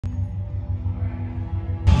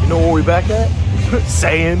know where we back at?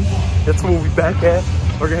 Saying that's where we back at.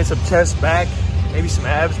 We're gonna hit some chest, back, maybe some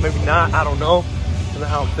abs, maybe not, I don't know. I don't know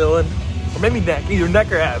how I'm feeling. Or maybe neck, either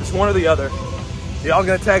neck or abs, one or the other. Y'all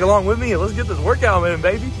gonna tag along with me? Let's get this workout in,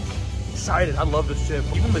 baby. Excited, I love this gym.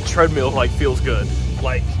 Even the treadmill like feels good.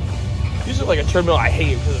 Like, usually like a treadmill I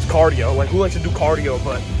hate because it's cardio. Like, who likes to do cardio?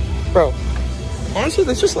 But bro, honestly,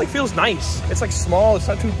 this just like feels nice. It's like small, it's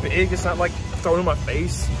not too big, it's not like thrown in my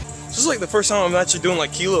face. This is like the first time I'm actually doing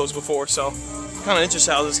like kilos before, so I'm kind of interested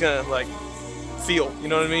how this is gonna like feel, you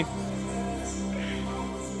know what I mean?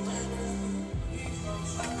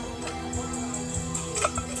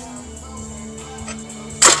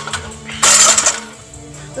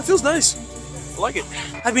 That feels nice. I like it.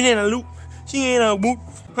 I've been in a loop. She ain't a boot.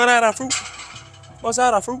 Hunt out our fruit. What's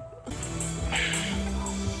out our fruit?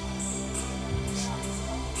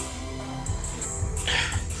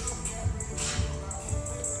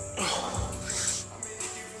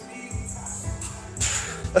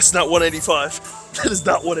 That's not 185. That is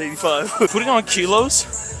not 185. Putting on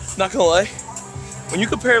kilos, not gonna lie, when you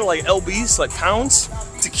compare like LBs, like pounds,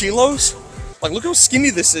 to kilos, like look how skinny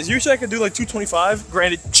this is. Usually I could do like 225,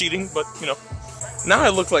 granted cheating, but you know, now I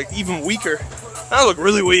look like even weaker. Now I look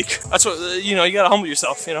really weak. That's what, you know, you gotta humble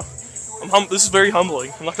yourself, you know. This is very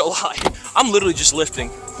humbling, I'm not gonna lie. I'm literally just lifting.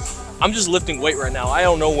 I'm just lifting weight right now. I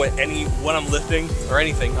don't know what I'm lifting or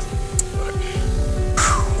anything.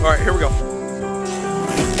 All right, here we go.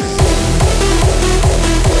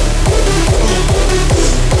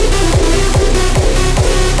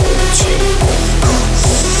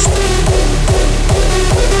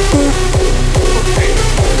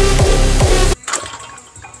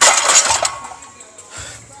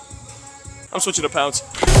 I'm switching to pounds.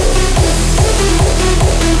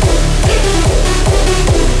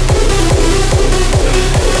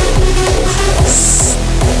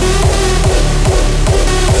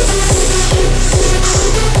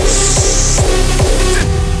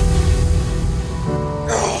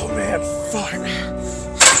 Oh man, fuck.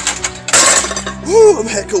 Woo, I'm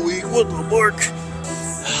hecka weak. What the bark?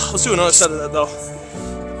 Let's do another set of that though.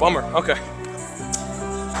 Bummer. Okay.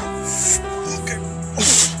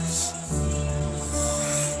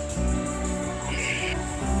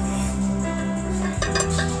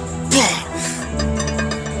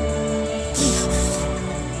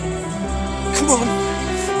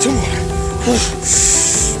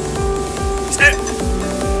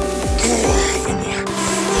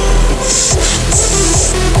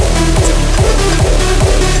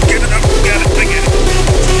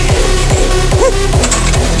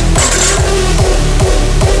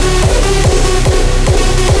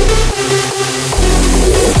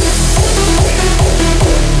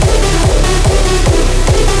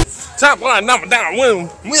 Top line number down, wheel.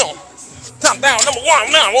 Top down, number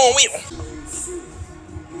one, now one wheel.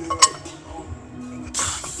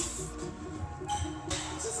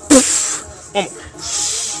 One more.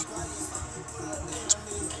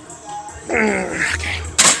 Okay.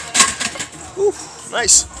 Ooh,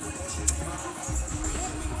 nice.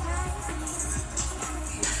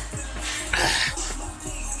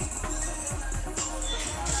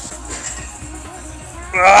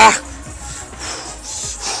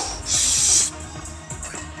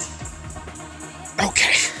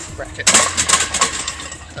 Okay, bracket.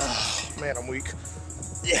 Oh man, I'm weak.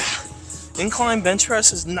 Yeah. Incline bench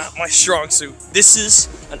press is not my strong suit. This is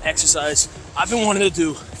an exercise I've been wanting to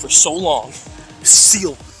do for so long.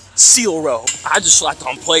 Seal row. I just slapped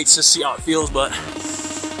on plates to see how it feels, but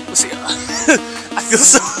let's see. I feel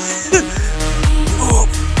so. Oh.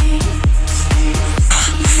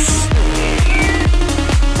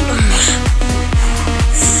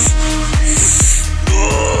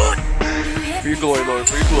 For your glory, Lord.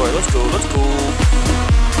 For your glory. Let's go. Let's go.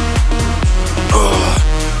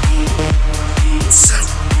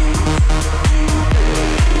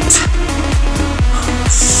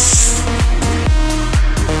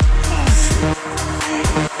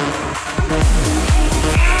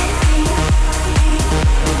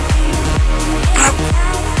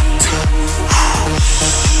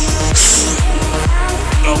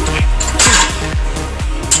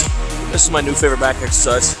 This is my new favorite back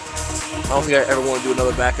exercise. I don't think I ever want to do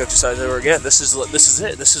another back exercise ever again. This is it.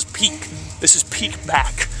 This is peak. This is peak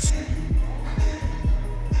back.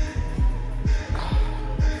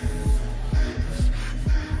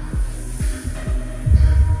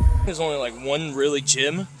 There's only like one really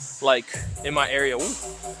gym like in my area. Ooh,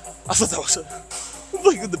 I thought that was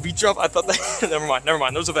like the beat drop. I thought that never mind.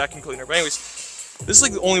 That was a vacuum cleaner. But anyways, this is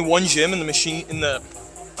like the only one gym in the machine in the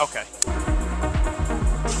okay.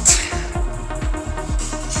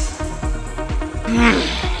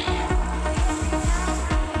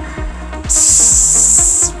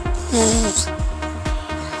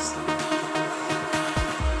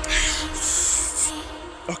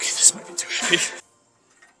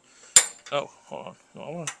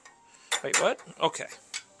 Wait, what? Okay.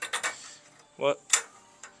 What?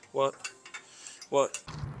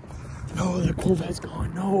 No, the Corvette's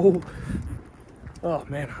gone. No. Oh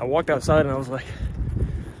man, I walked outside and I was like,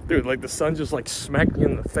 dude, like the sun just like smacked me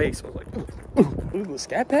in the face. I was like, ooh, little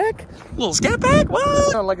scat pack? Little scat pack?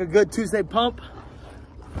 What? Like a good Tuesday pump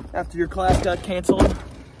after your class got canceled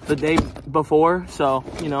the day before. So,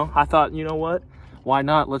 you know, I thought, you know what? Why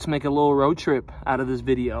not? Let's make a little road trip out of this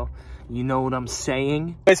video. You know what I'm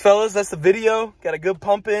saying? Anyways, fellas, that's the video. Got a good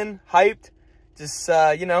pump in, hyped. Just,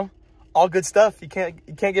 you know, all good stuff. You can't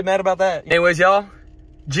get mad about that. Anyways, y'all,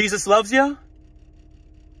 Jesus loves you.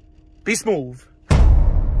 Be smooth.